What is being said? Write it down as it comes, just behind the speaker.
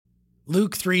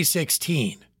Luke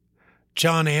 3:16.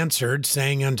 John answered,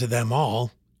 saying unto them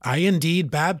all, I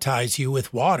indeed baptize you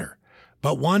with water,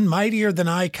 but one mightier than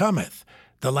I cometh,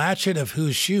 the latchet of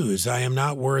whose shoes I am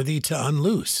not worthy to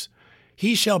unloose.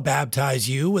 He shall baptize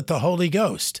you with the Holy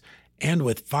Ghost and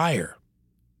with fire.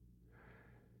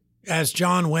 As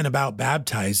John went about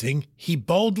baptizing, he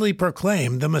boldly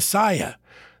proclaimed the Messiah,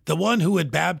 the one who would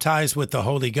baptize with the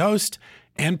Holy Ghost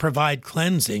and provide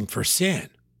cleansing for sin.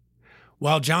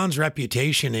 While John's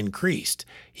reputation increased,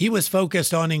 he was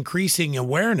focused on increasing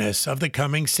awareness of the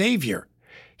coming Savior.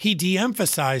 He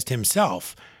de-emphasized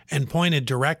himself and pointed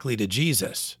directly to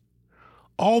Jesus.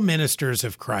 All ministers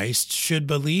of Christ should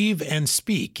believe and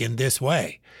speak in this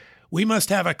way. We must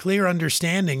have a clear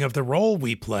understanding of the role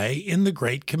we play in the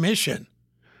Great Commission.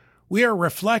 We are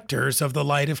reflectors of the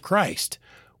light of Christ,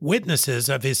 witnesses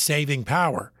of his saving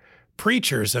power,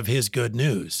 preachers of his good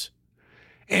news.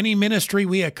 Any ministry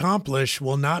we accomplish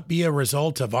will not be a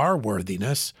result of our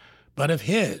worthiness, but of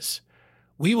his.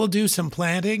 We will do some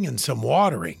planting and some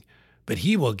watering, but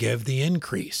he will give the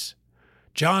increase.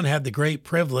 John had the great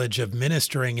privilege of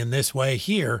ministering in this way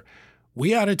here.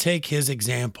 We ought to take his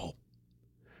example.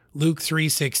 Luke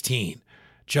 3:16.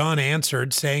 John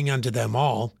answered, saying unto them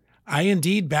all, I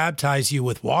indeed baptize you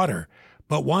with water,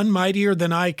 but one mightier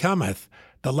than I cometh,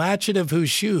 the latchet of whose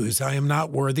shoes I am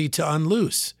not worthy to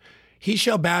unloose. He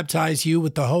shall baptize you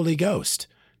with the Holy Ghost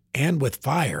and with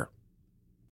fire.